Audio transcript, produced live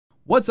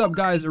What's up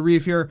guys,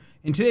 Arif here,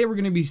 and today we're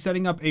going to be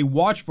setting up a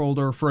watch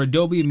folder for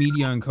Adobe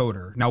Media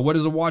Encoder. Now what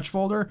is a watch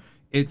folder?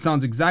 It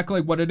sounds exactly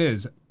like what it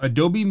is.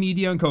 Adobe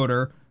Media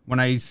Encoder,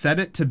 when I set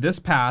it to this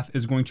path,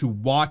 is going to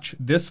watch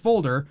this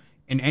folder,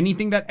 and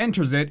anything that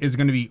enters it is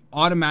going to be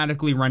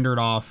automatically rendered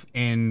off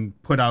and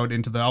put out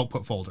into the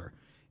output folder.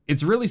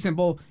 It's really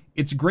simple.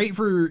 It's great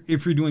for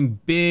if you're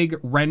doing big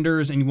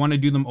renders and you want to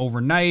do them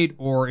overnight,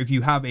 or if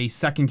you have a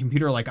second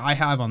computer like I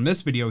have on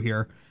this video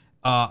here.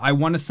 I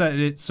want to set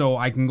it so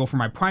I can go from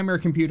my primary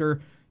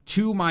computer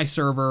to my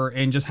server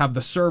and just have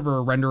the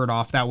server render it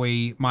off. That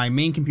way my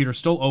main computer is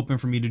still open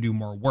for me to do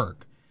more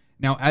work.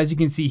 Now, as you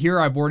can see here,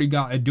 I've already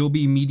got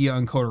Adobe Media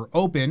Encoder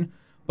open,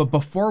 but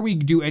before we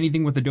do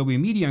anything with Adobe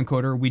Media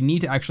Encoder, we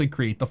need to actually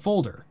create the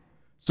folder.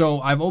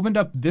 So I've opened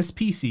up this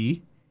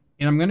PC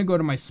and I'm going to go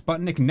to my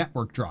Sputnik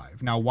network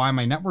drive. Now, why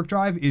my network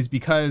drive is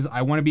because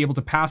I want to be able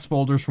to pass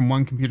folders from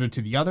one computer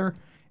to the other.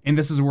 And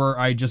this is where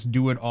I just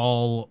do it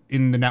all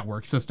in the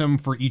network system.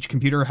 For each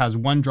computer has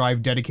one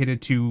drive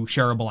dedicated to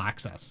shareable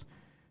access.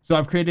 So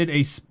I've created a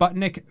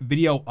Sputnik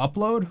video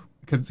upload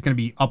because it's going to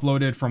be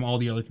uploaded from all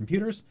the other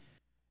computers.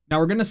 Now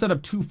we're going to set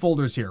up two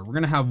folders here. We're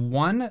going to have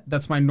one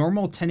that's my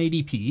normal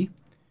 1080p.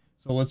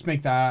 So let's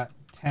make that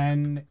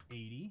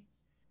 1080.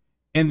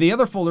 And the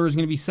other folder is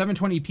going to be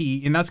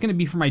 720p, and that's going to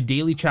be for my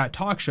daily chat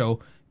talk show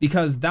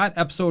because that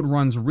episode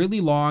runs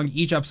really long.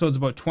 Each episode is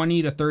about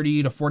 20 to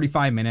 30 to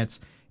 45 minutes.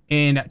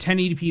 And at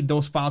 1080p,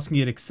 those files can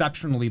get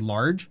exceptionally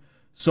large.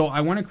 So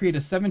I want to create a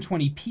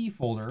 720p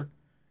folder.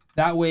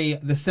 That way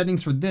the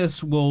settings for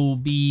this will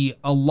be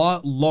a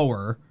lot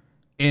lower,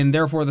 and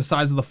therefore the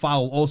size of the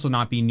file will also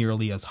not be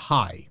nearly as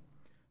high.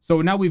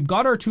 So now we've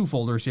got our two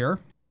folders here.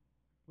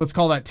 Let's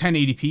call that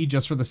 1080p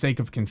just for the sake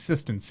of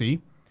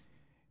consistency.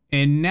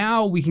 And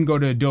now we can go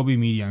to Adobe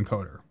Media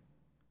Encoder.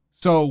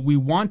 So we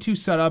want to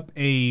set up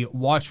a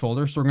watch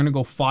folder. So we're going to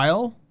go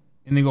File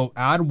and then go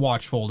Add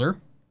Watch Folder.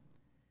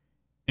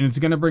 And it's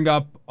going to bring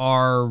up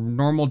our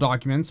normal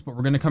documents, but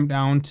we're going to come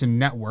down to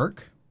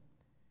Network.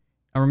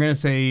 And we're going to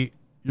say,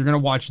 you're going to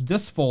watch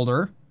this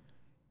folder.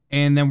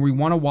 And then we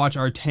want to watch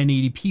our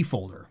 1080p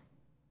folder.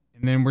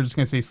 And then we're just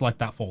going to say, select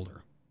that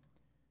folder.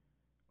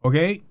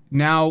 Okay,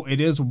 now it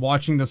is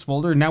watching this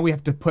folder. Now we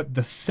have to put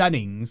the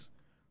settings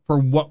for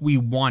what we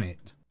want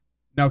it.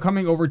 Now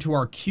coming over to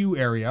our queue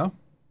area,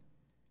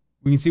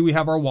 we can see we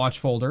have our watch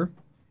folder.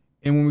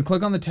 And when we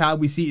click on the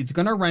tab, we see it's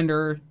going to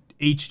render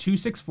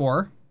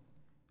H.264.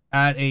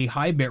 at a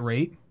high bit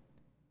rate,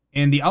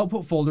 and the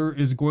output folder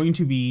is going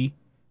to be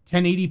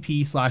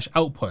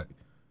 1080p/output.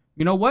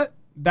 You know what?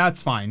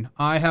 That's fine.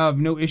 I have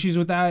no issues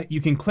with that.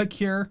 You can click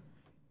here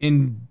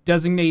and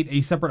designate a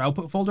separate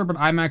output folder, but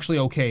I'm actually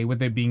okay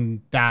with it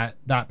being that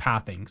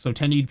pathing. So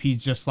 1080p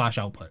is just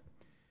 /output.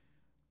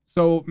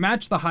 So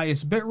match the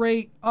highest bit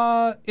rate.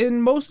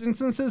 In most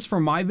instances for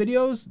my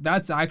videos,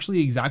 that's actually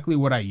exactly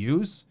what I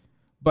use.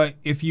 But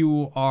if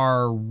you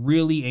are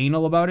really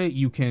anal about it,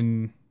 you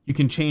can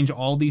change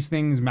all these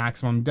things: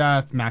 maximum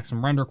depth,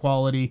 maximum render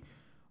quality.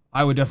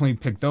 I would definitely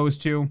pick those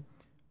two.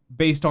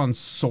 Based on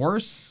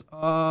source,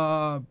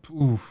 I'm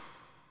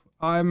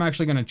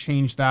actually going to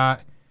change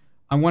that.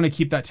 I want to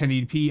keep that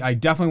 1080p. I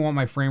definitely want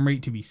my frame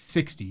rate to be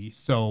 60,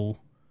 so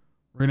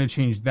we're going to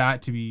change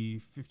that to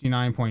be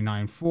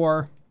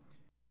 59.94.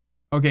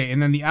 Okay, and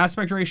then the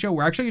aspect ratio,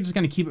 we're actually just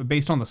going to keep it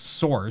based on the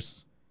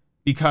source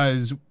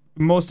because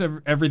most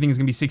of everything is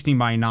going to be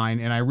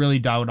 16:9, and I really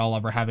doubt I'll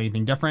ever have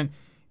anything different.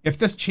 If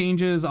this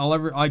changes,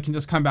 I can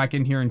just come back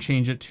in here and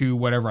change it to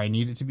whatever I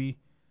need it to be.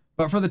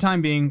 But for the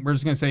time being, we're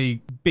just going to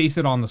say base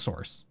it on the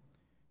source.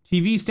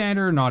 TV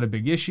standard, not a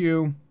big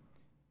issue.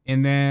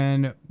 And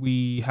then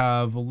we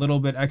have a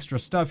little bit extra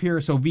stuff here.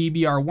 So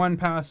VBR1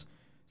 pass.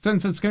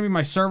 Since it's going to be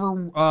my server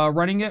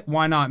running it,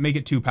 why not make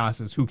it 2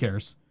 passes? Who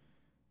cares?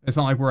 It's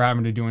not like we're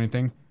having to do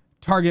anything.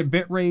 Target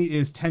bit rate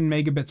is 10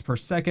 megabits per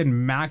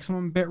second.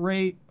 Maximum bit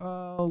rate.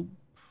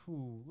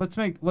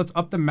 Let's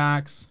up the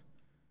max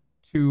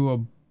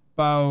to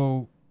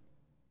about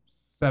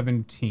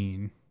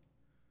 17.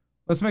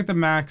 Let's make the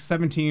max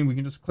 17. We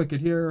can just click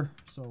it here.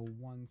 So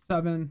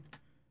 17.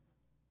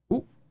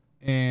 Ooh.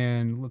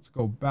 And let's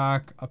go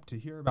back up to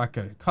here, back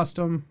at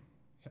custom.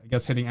 I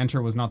guess hitting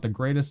enter was not the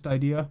greatest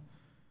idea.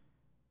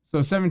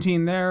 So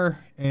 17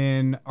 there,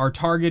 and our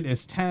target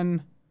is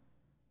 10.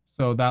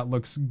 So that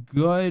looks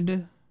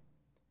good.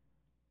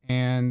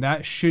 And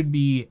that should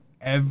be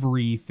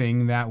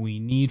everything that we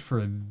need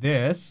for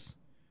this.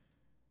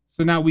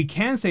 So now we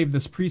can save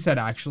this preset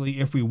actually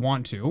if we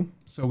want to.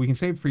 So we can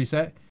save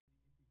preset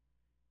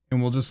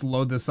and we'll just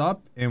load this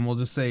up and we'll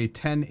just say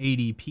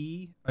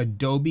 1080p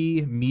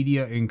Adobe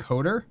Media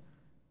Encoder.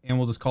 And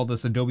we'll just call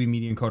this Adobe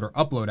Media Encoder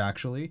upload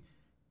actually.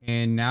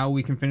 And now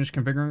we can finish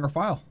configuring our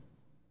file.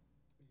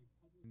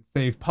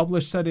 Save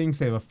publish settings,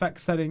 save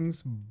effect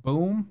settings,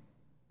 boom.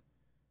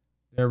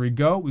 There we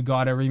go. We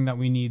got everything that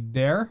we need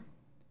there.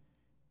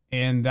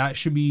 And that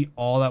should be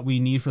all that we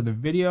need for the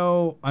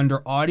video.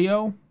 Under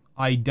audio,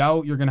 I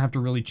doubt you're going to have to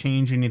really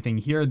change anything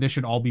here. This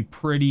should all be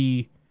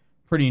pretty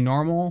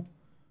normal.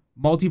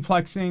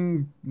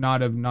 Multiplexing,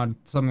 not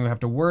something we have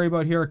to worry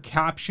about here.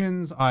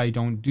 Captions, I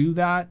don't do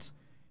that.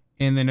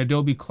 And then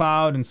Adobe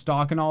Cloud and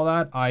stock and all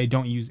that, I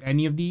don't use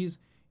any of these.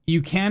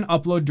 You can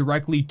upload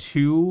directly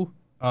to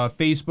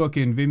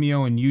Facebook and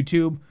Vimeo and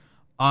YouTube.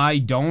 I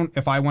don't.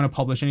 If I want to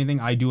publish anything,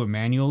 I do it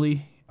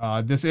manually.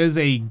 This is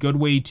a good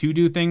way to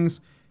do things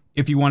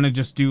if you want to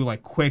just do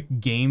like quick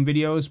game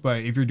videos,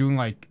 but if you're doing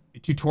like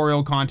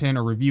tutorial content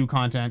or review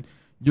content,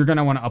 you're going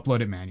to want to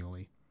upload it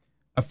manually.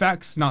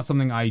 Effects, not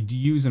something I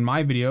use in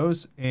my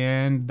videos,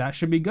 and that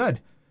should be good.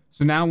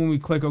 So now when we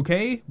click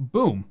OK,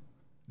 boom,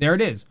 there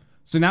it is.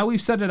 So now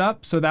we've set it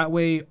up so that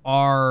way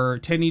our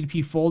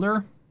 1080p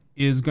folder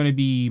is going to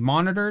be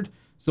monitored.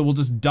 So we'll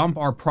just dump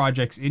our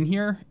projects in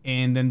here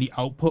and then the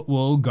output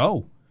will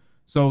go.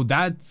 So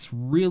that's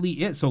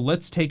really it. So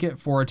let's take it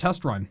for a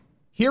test run.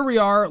 Here we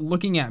are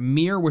looking at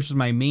Mir, which is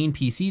my main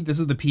PC. This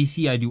is the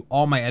PC I do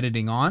all my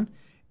editing on.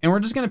 And we're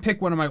just going to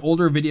pick one of my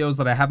older videos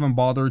that I haven't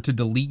bothered to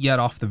delete yet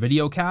off the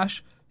video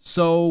cache.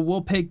 So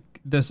we'll pick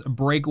this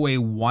Breakaway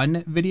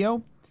 1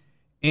 video.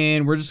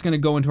 And we're just going to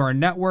go into our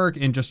network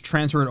and just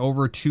transfer it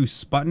over to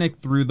Sputnik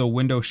through the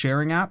window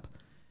sharing app.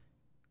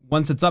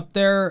 Once it's up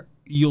there,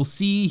 you'll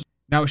see.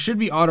 Now it should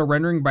be auto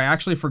rendering, but I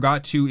actually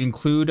forgot to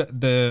include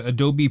the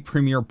Adobe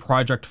Premiere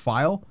project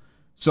file.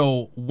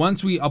 So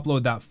once we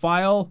upload that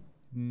file,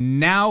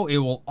 now it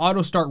will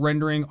auto start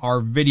rendering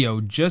our video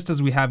just as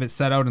we have it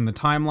set out in the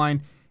timeline.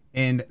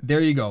 And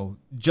there you go.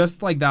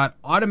 Just like that,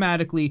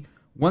 automatically,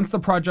 once the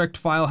project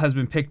file has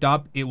been picked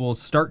up, it will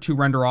start to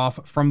render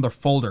off from the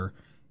folder.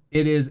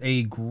 It is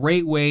a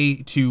great way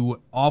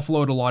to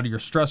offload a lot of your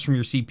stress from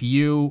your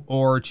CPU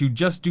or to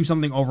just do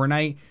something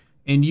overnight,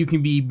 and you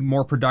can be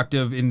more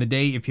productive in the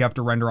day if you have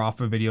to render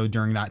off a video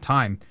during that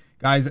time.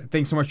 Guys,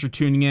 thanks so much for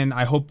tuning in.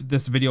 I hope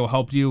this video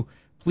helped you.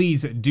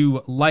 Please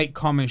do like,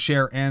 comment,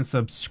 share, and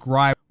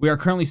subscribe. We are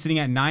currently sitting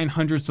at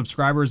 900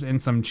 subscribers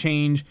and some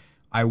change.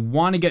 I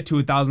want to get to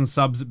 1,000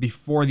 subs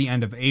before the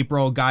end of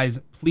April. Guys,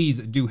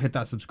 please do hit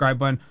that subscribe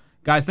button.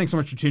 Guys, thanks so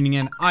much for tuning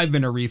in. I've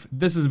been Arif.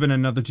 This has been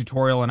another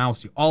tutorial, and I'll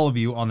see all of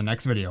you on the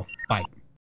next video. Bye.